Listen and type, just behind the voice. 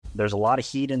There's a lot of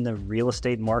heat in the real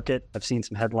estate market. I've seen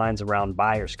some headlines around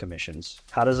buyer's commissions.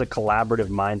 How does a collaborative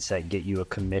mindset get you a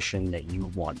commission that you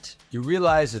want? You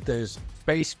realize that there's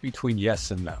space between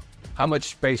yes and no. How much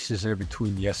space is there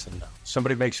between yes and no?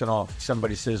 Somebody makes an offer.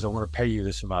 Somebody says, I want to pay you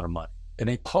this amount of money. And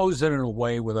they pose it in a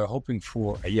way where they're hoping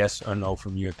for a yes or no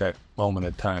from you at that moment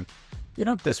in time. You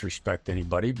don't disrespect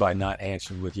anybody by not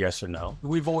answering with yes or no.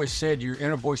 We've always said your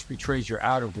inner voice betrays your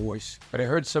outer voice, but I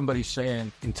heard somebody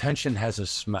saying intention has a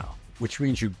smell, which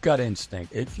means your gut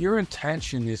instinct. If your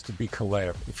intention is to be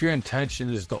collaborative, if your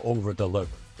intention is to over-deliver,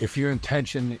 if your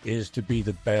intention is to be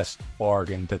the best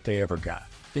bargain that they ever got,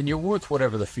 then you're worth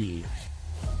whatever the fee is.